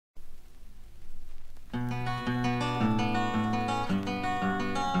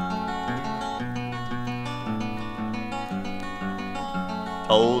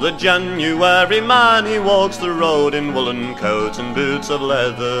Oh, the January man, he walks the road in woolen coat and boots of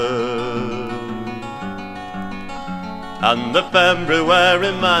leather. And the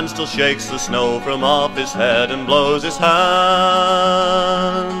February man still shakes the snow from off his head and blows his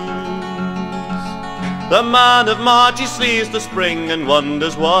hands. The man of March, he sees the spring and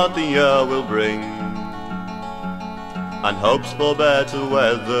wonders what the year will bring, and hopes for better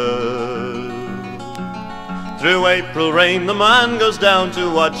weather. Through April rain the man goes down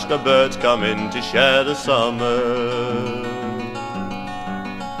to watch the birds come in to share the summer.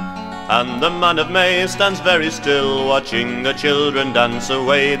 And the man of May stands very still, watching the children dance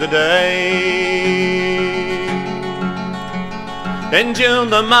away the day. In June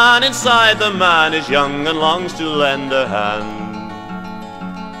the man inside the man is young and longs to lend a hand,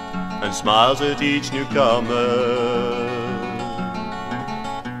 and smiles at each newcomer.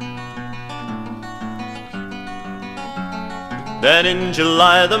 Then in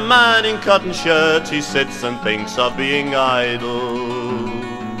July the man in cotton shirt, he sits and thinks of being idle.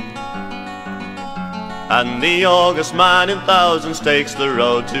 And the August man in thousands takes the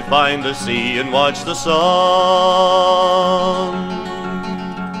road to find the sea and watch the sun.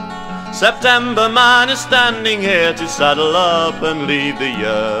 September man is standing here to saddle up and leave the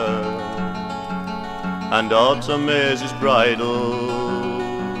year, and autumn is his bridal.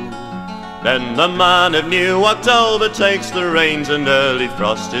 Then the man of New October takes the reins and early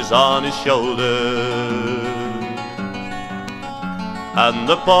frost is on his shoulders. And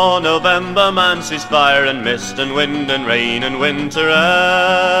the poor November man sees fire and mist and wind and rain and winter air.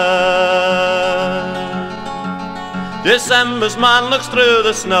 December's man looks through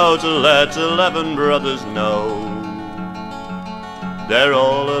the snow to let 11 brothers know they're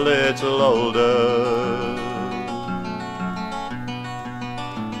all a little older.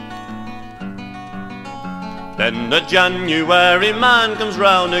 Then the January man comes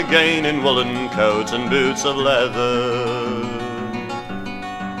round again in woolen coat and boots of leather,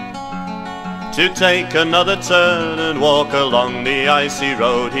 to take another turn and walk along the icy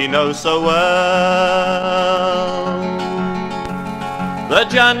road he knows so well. The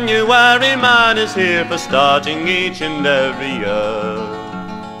January man is here for starting each and every year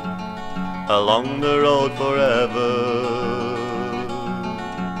along the road forever.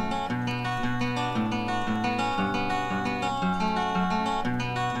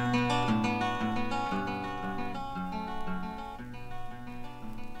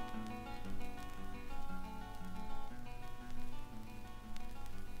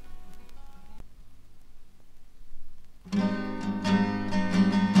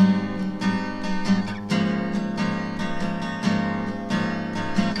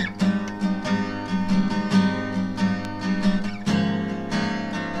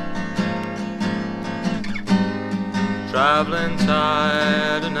 Traveling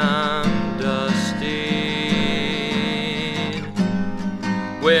tired and I'm dusty,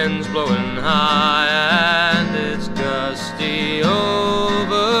 wind's blowing high and it's gusty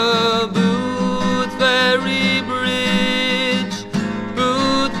over Boothferry Bridge,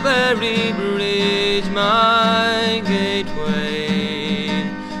 Boothferry Bridge, my gateway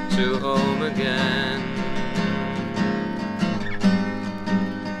to home again,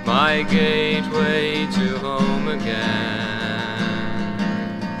 my gateway to home again.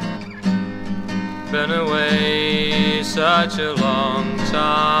 Been away such a long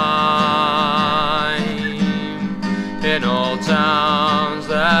time in all towns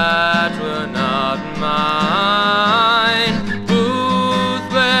that were not mine.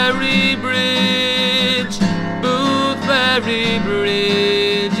 Boothferry Bridge, Boothferry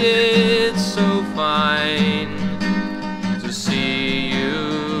Bridge, it's so fine to see you.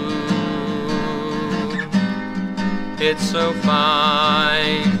 It's so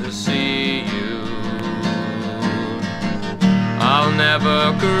fine to see you. I'll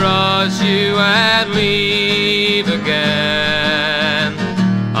never cross you and leave again.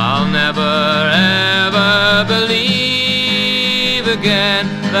 I'll never ever believe again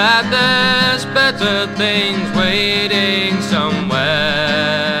that there's better things waiting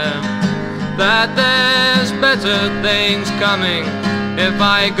somewhere, that there's better things coming if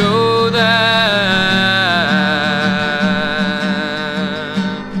I go there.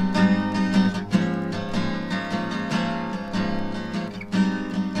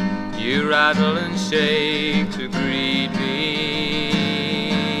 You rattle and shake to greet me,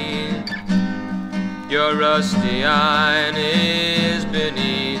 your rusty iron is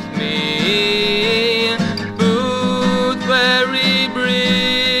beneath me. Boothferry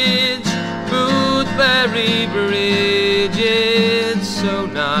Bridge, Boothferry Bridge, it's so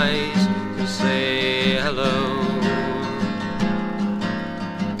nice to say hello.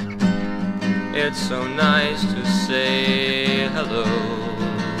 it's so nice to say hello.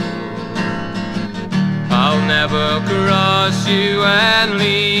 I'll never cross you and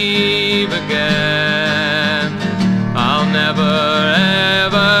leave again. I'll never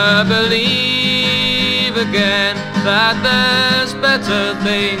ever believe again that there's better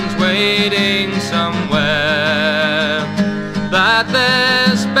things waiting somewhere, that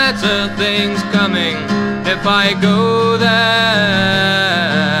there's better things coming if I go there.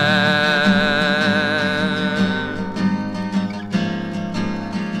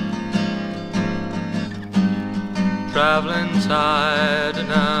 Traveling tired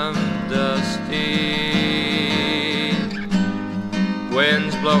and I'm dusty,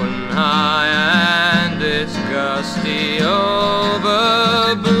 wind's blowing high and it's gusty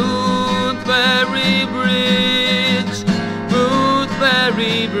over Boothferry Bridge,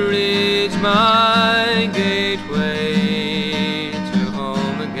 Boothferry Bridge, my gateway to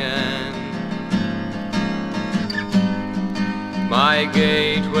home again, my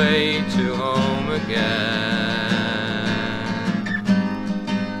gateway to